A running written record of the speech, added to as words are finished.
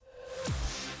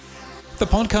The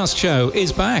podcast show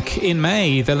is back in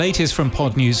May, the latest from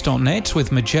podnews.net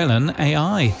with Magellan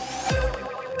AI.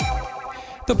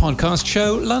 The podcast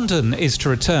show London is to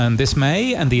return this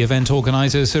May, and the event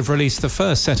organisers have released the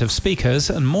first set of speakers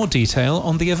and more detail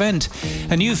on the event.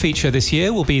 A new feature this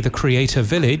year will be the Creator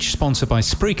Village, sponsored by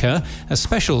Spreaker, a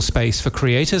special space for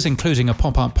creators including a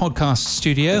pop-up podcast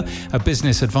studio, a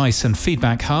business advice and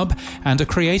feedback hub, and a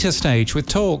creator stage with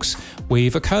talks.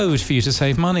 We've a code for you to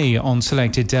save money on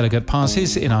selected delegate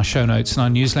passes in our show notes and our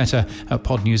newsletter at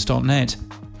podnews.net.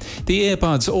 The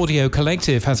Earbuds Audio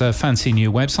Collective has a fancy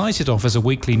new website. It offers a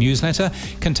weekly newsletter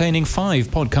containing 5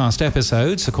 podcast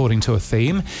episodes according to a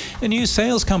theme. A new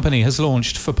sales company has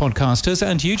launched for podcasters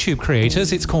and YouTube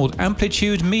creators. It's called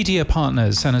Amplitude Media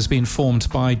Partners and has been formed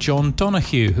by John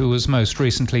Donoghue, who was most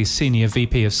recently Senior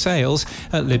VP of Sales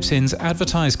at Libsyn's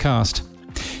AdvertiseCast.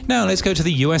 Now let's go to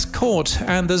the US court,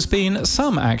 and there's been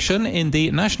some action in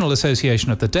the National Association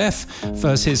of the Deaf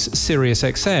versus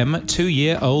SiriusXM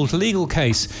 2-year-old legal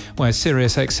case, where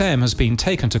SiriusXM has been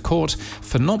taken to court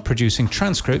for not producing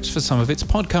transcripts for some of its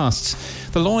podcasts.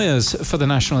 The lawyers for the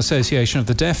National Association of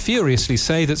the Deaf furiously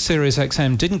say that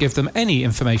SiriusXM didn't give them any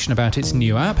information about its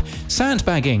new app,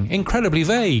 sandbagging, incredibly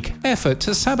vague, effort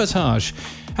to sabotage,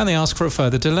 and they ask for a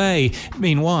further delay.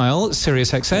 Meanwhile,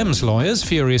 SiriusXM's lawyers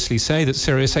furiously say that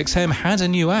SiriusXM had a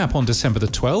new app on December the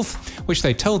 12th, which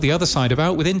they told the other side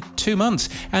about within 2 months,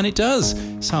 and it does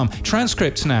some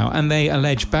transcripts now, and they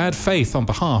allege bad faith on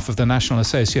behalf of the National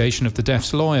Association of the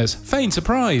Deaf's lawyers. Feigned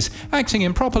surprise, acting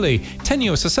improperly,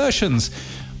 tenuous assertions.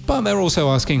 But they're also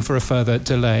asking for a further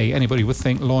delay. Anybody would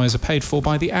think lawyers are paid for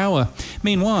by the hour.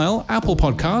 Meanwhile, Apple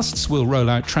Podcasts will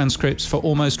roll out transcripts for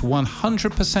almost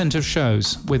 100% of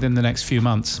shows within the next few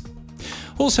months.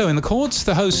 Also in the courts,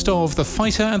 the host of The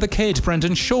Fighter and the Kid,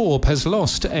 Brendan Schaub, has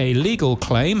lost a legal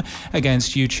claim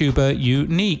against YouTuber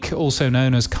Unique, also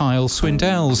known as Kyle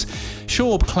Swindells.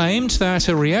 Schaub claimed that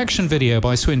a reaction video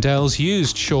by Swindells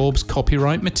used Schaub's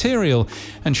copyright material,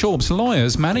 and Schaub's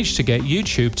lawyers managed to get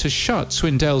YouTube to shut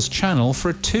Swindells' channel for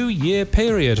a 2-year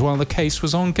period while the case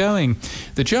was ongoing.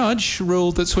 The judge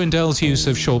ruled that Swindells' use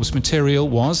of Schaub's material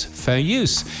was fair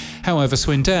use. However,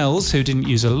 Swindells, who didn't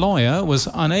use a lawyer, was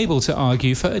unable to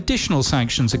argue for additional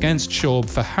sanctions against Schaub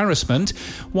for harassment,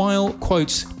 while,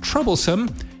 quote, troublesome,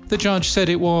 the judge said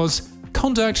it was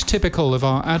conduct typical of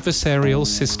our adversarial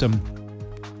system.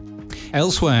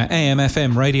 Elsewhere,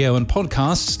 AM/FM radio and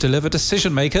podcasts deliver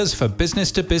decision makers for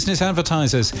business-to-business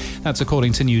advertisers. That's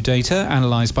according to new data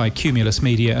analysed by Cumulus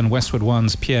Media and Westward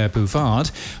One's Pierre Bouvard.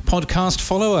 Podcast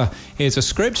Follower is a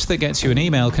script that gets you an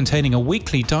email containing a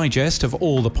weekly digest of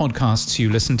all the podcasts you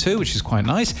listen to, which is quite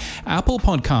nice. Apple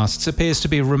Podcasts appears to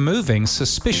be removing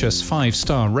suspicious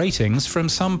 5-star ratings from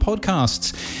some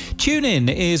podcasts. TuneIn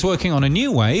is working on a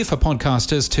new way for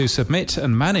podcasters to submit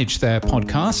and manage their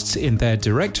podcasts in their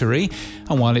directory.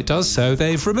 And while it does so,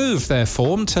 they've removed their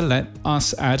form to let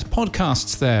us add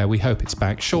podcasts there. We hope it's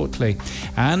back shortly.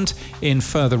 And in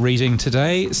further reading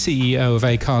today, CEO of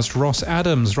Acast Ross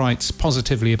Adams writes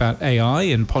positively about AI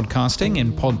in podcasting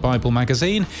in Pod Bible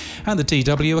magazine, and the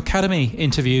DW Academy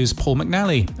interviews Paul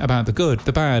McNally about the good,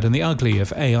 the bad and the ugly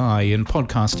of AI in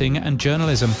podcasting and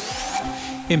journalism.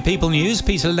 In People News,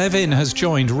 Peter Levin has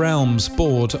joined Realm's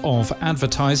board of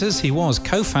advertisers. He was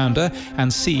co-founder and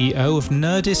CEO of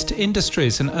Nerdist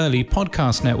Industries, an early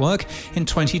podcast network, in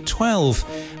 2012.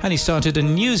 And he started a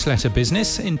newsletter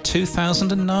business in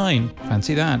 2009.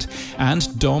 Fancy that.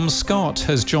 And Dom Scott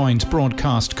has joined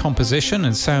broadcast composition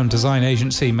and sound design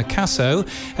agency Micasso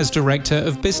as Director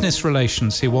of Business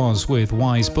Relations. He was with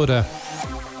Wise Buddha.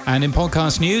 And in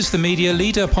podcast news, the Media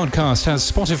Leader podcast has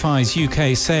Spotify's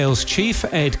UK sales chief,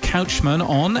 Ed Couchman,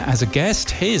 on as a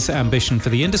guest. His ambition for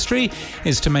the industry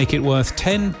is to make it worth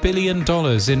 $10 billion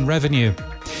in revenue.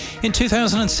 In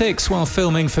 2006, while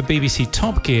filming for BBC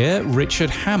Top Gear, Richard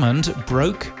Hammond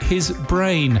broke his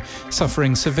brain,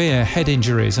 suffering severe head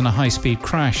injuries in a high-speed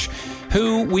crash.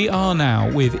 Who We Are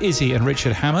Now with Izzy and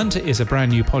Richard Hammond is a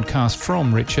brand new podcast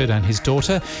from Richard and his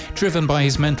daughter, driven by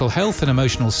his mental health and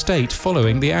emotional state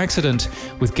following the accident,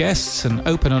 with guests and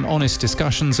open and honest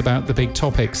discussions about the big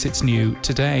topics. It's new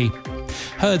today.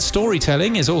 Heard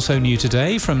Storytelling is also new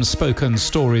today from spoken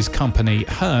stories company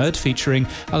Heard, featuring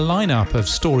a lineup of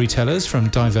storytellers from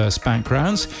diverse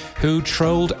backgrounds. Who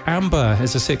Trolled Amber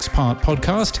is a 6-part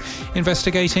podcast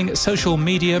investigating social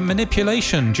media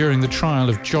manipulation during the trial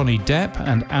of Johnny Depp. Depp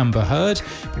and Amber Heard,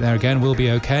 but there again we'll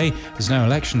be okay. There's no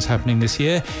elections happening this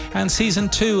year. And Season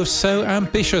 2 of So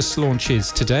Ambitious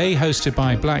launches today, hosted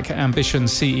by Black Ambition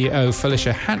CEO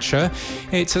Felicia Hatcher.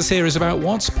 It's a series about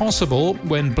what's possible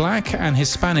when Black and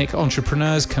Hispanic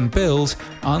entrepreneurs can build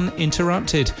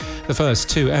uninterrupted. The first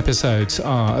 2 episodes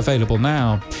are available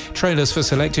now. Trailers for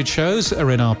selected shows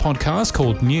are in our podcast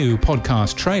called New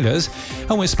Podcast Trailers,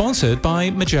 and we're sponsored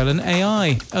by Magellan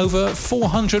AI. Over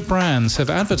 400 brands have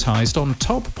advertised on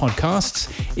top podcasts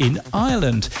in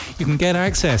Ireland. You can get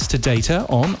access to data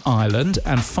on Ireland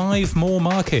and 5 more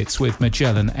markets with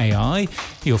Magellan AI.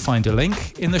 You'll find a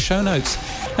link in the show notes.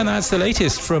 And that's the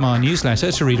latest from our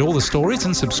newsletter. To read all the stories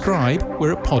and subscribe,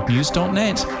 we're at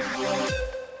podnews.net.